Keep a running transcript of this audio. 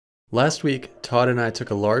Last week, Todd and I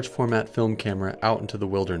took a large format film camera out into the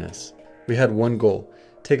wilderness. We had one goal: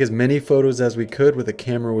 take as many photos as we could with a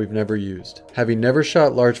camera we've never used. Having never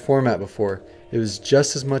shot large format before, it was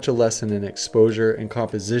just as much a lesson in exposure and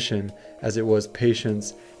composition as it was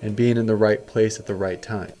patience and being in the right place at the right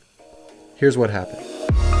time. Here's what happened.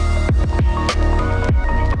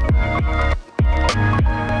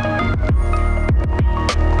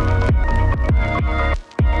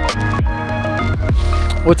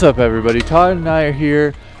 What's up, everybody? Todd and I are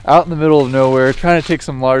here out in the middle of nowhere trying to take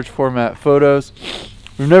some large format photos.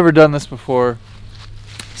 We've never done this before,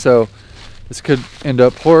 so this could end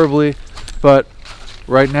up horribly, but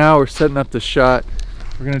right now we're setting up the shot.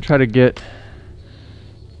 We're gonna try to get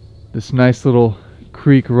this nice little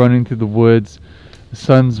creek running through the woods. The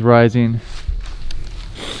sun's rising.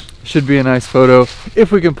 Should be a nice photo.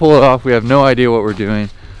 If we can pull it off, we have no idea what we're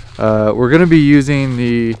doing. We're gonna be using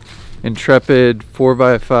the Intrepid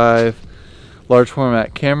 4x5 large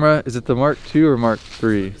format camera. Is it the Mark II or Mark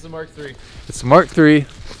III? It's the Mark III. It's the Mark III.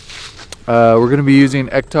 We're going to be using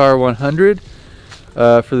Mk3 100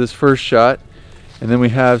 for this first shot, and then we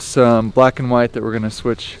have some black and white that we're going to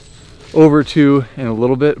switch over to in a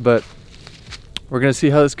little bit, but we're going to see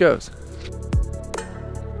how this goes.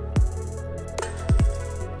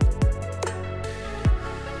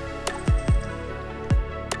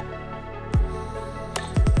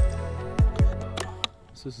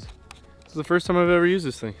 This is the first time I've ever used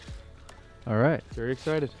this thing. All right. Very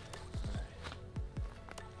excited.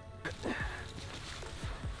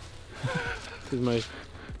 This is my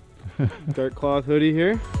dark cloth hoodie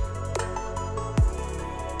here.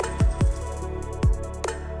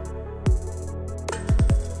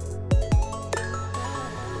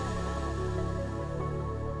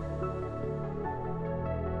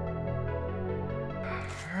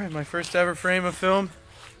 All right, my first ever frame of film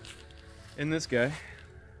in this guy.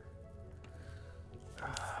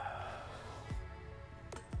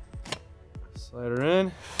 Slide her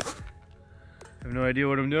in. I have no idea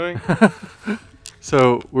what I'm doing.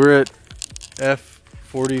 So we're at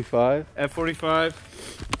f/45. F/45.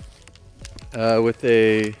 With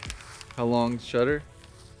a, how long shutter?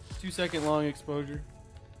 2-second long exposure.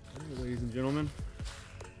 Ladies and gentlemen.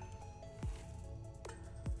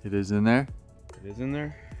 It is in there. It is in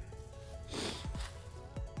there.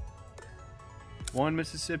 1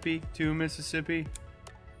 Mississippi, 2 Mississippi.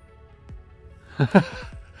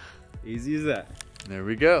 Easy as that. There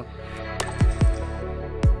we go. Ooh,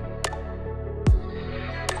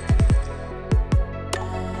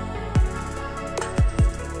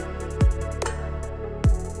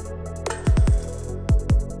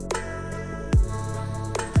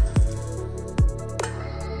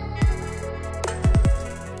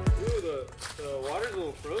 the water's a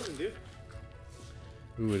little frozen, dude.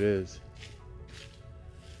 Ooh, it is.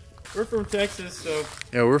 We're from Texas, so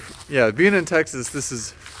being in Texas, this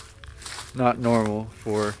is not normal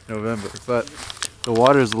for November, but the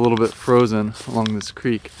water is a little bit frozen along this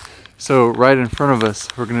creek. So right in front of us,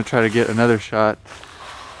 we're going to try to get another shot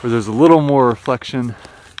where there's a little more reflection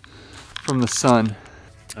from the sun.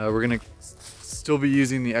 We're going to still be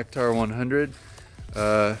using the Mk3 100,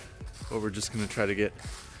 but we're just going to try to get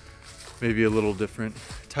maybe a little different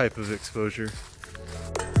type of exposure.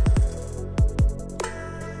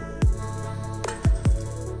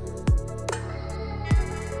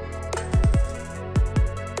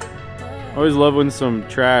 I always love when some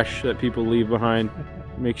trash that people leave behind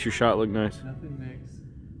makes your shot look nice. Nothing makes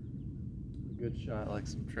a good shot like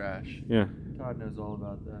some trash. Yeah. Todd knows all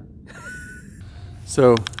about that.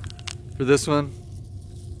 So for this one,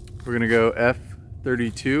 we're gonna go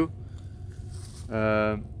f/32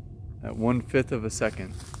 at 1/5 of a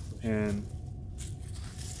second. And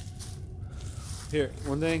Here,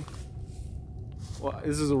 one thing. Well,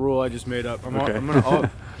 this is a rule I just made up. I'm Okay.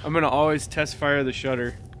 I'm gonna always test fire the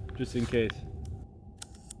shutter, just in case.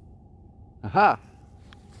 aha!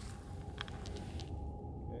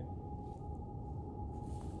 Okay.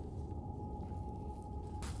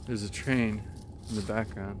 There's a train in the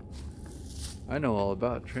background. I know all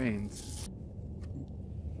about trains.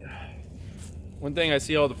 One thing I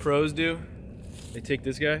see all the pros do, they take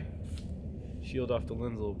this guy, shield off the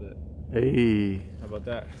lens a little bit. Hey, How about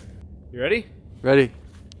that? You ready? ready?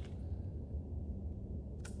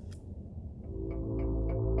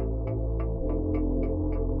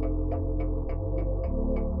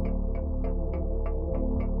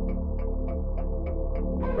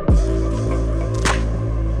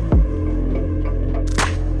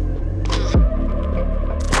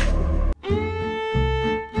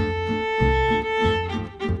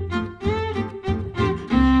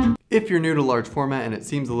 If If you're new to large format and it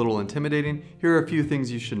seems a little intimidating, here are a few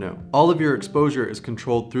things you should know. All of your exposure is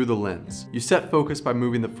controlled through the lens. You set focus by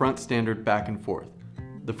moving the front standard back and forth.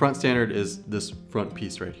 The front standard is this front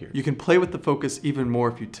piece right here. You can play with the focus even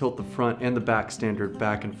more if you tilt the front and the back standard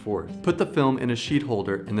back and forth. Put the film in a sheet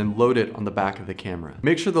holder and then load it on the back of the camera.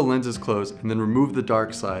 Make sure the lens is closed and then remove the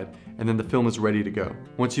dark side, and then the film is ready to go.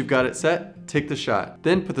 Once you've got it set, take the shot.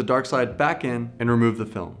 Then put the dark side back in and remove the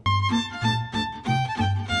film.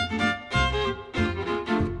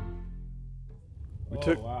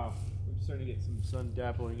 Oh wow, I'm starting to get some sun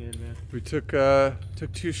dappling in, man. We took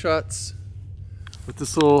 2 shots with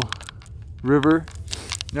this little river.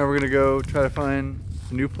 Now we're gonna go try to find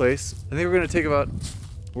a new place. I think we're gonna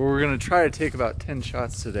try to take about 10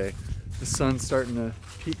 shots today. The sun's starting to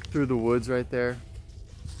peek through the woods right there.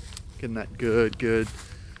 Getting that good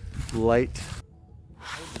light.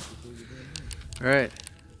 All right,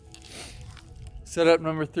 setup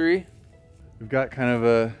number 3. We've got kind of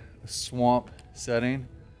a swamp setting.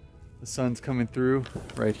 The sun's coming through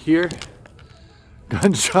right here.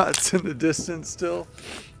 Gunshots in the distance still.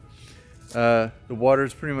 The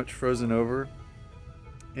water's pretty much frozen over,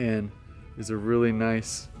 and there's a really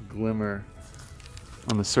nice glimmer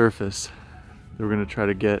on the surface that we're gonna try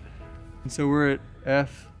to get. And so we're at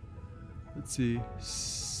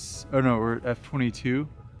we're at f/22,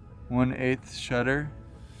 1/8 shutter.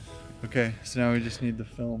 Okay, so now we just need the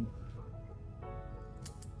film.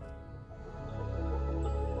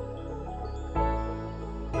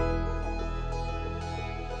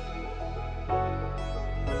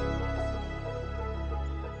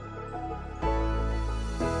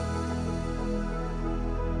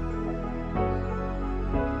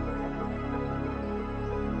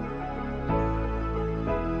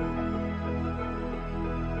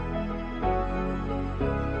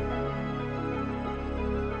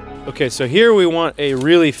 Okay, so here we want a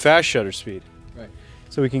really fast shutter speed. Right.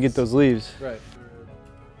 So we can get those leaves. Right.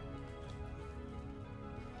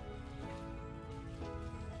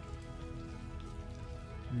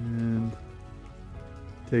 And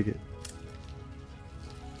take it.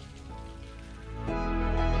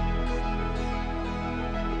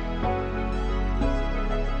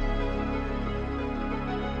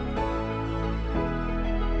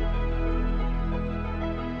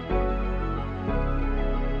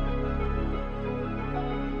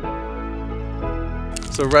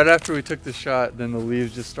 So right after we took the shot, then the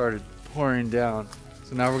leaves just started pouring down.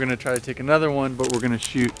 So now we're gonna try to take another one, but we're gonna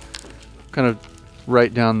shoot kind of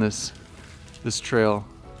right down this trail,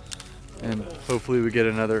 and hopefully we get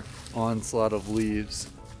another onslaught of leaves.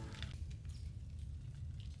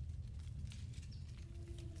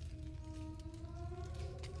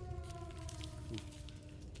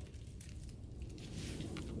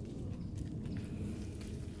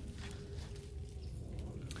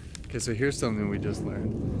 Okay, so here's something we just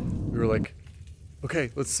learned. We were like, okay,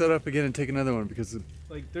 let's set up again and take another one because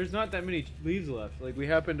Like, there's not that many leaves left. Like, we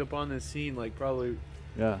happened upon this scene, like, probably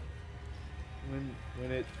yeah.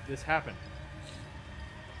 when this happened.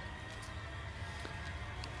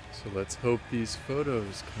 So let's hope these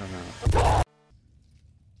photos come out.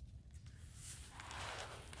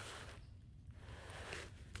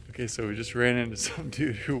 Okay, so we just ran into some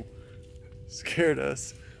dude who scared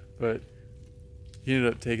us, but he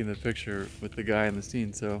ended up taking the picture with the guy in the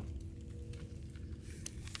scene, so.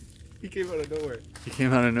 He came out of nowhere. He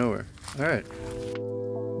came out of nowhere. All right.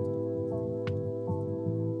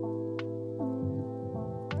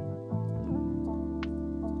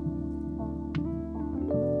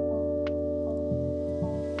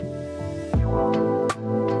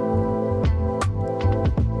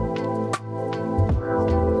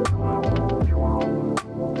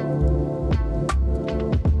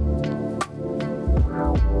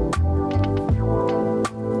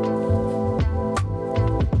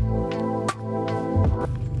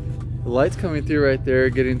 The light's coming through right there,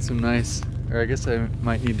 getting some nice, or I guess I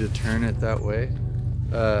might need to turn it that way.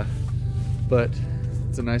 But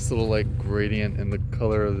it's a nice little like gradient in the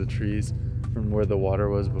color of the trees from where the water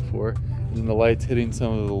was before. And then the light's hitting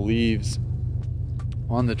some of the leaves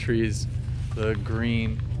on the trees, the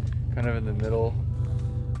green kind of in the middle,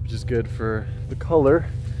 which is good for the color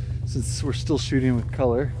since we're still shooting with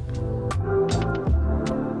color.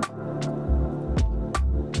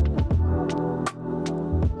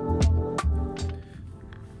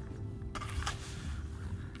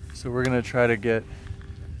 So we're gonna try to get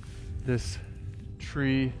this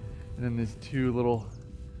tree and then these two little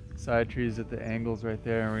side trees at the angles right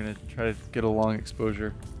there, and we're gonna try to get a long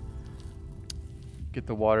exposure, get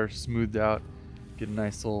the water smoothed out, get a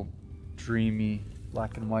nice little dreamy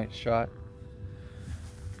black and white shot.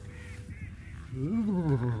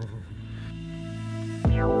 Ooh.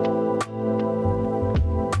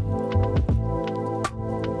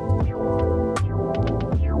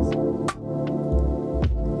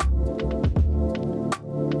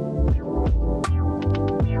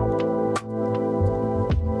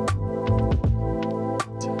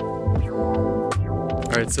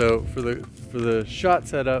 All right, so for the shot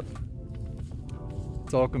setup,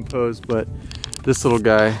 it's all composed, but this little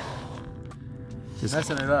guy is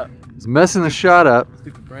Messing it up. messing the shot up.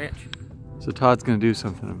 Stupid branch. So Todd's gonna do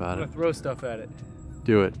something about I'm it. gonna throw stuff at it.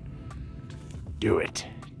 Do it. Do it.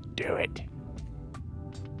 Do it.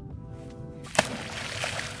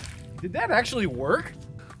 Did that actually work?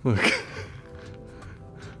 Look.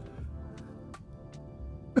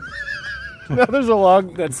 Now there's a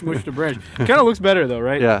log that smushed a branch. It kind of looks better though,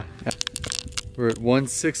 right? Yeah. We're at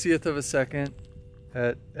 1/60th of a second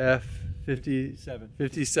at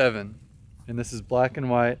f57. And this is black and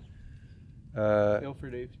white.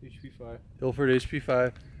 Ilford HP5. Ilford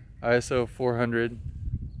HP5, ISO 400.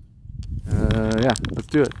 Yeah, let's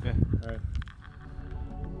do it. Yeah, all right.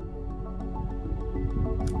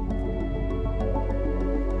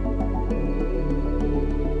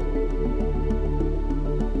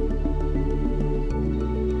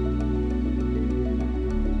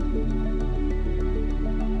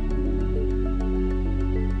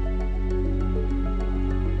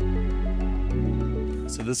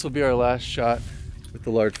 So this will be our last shot with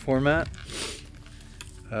the large format.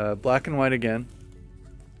 Black and white again.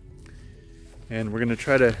 And we're gonna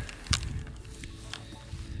try to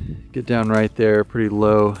get down right there pretty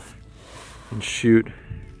low and shoot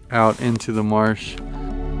out into the marsh.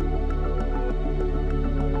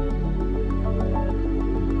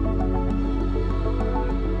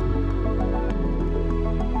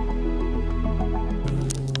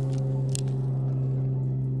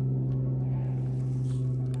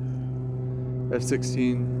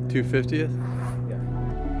 F16 250th. Yeah.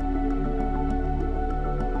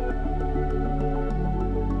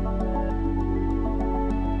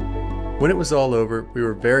 When it was all over, we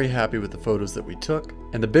were very happy with the photos that we took,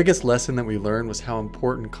 and the biggest lesson that we learned was how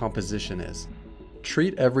important composition is.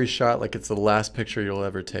 Treat every shot like it's the last picture you'll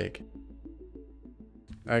ever take.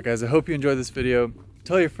 Alright guys, I hope you enjoyed this video.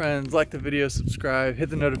 Tell your friends, like the video, subscribe, hit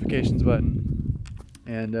the notifications button,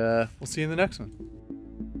 and we'll see you in the next one.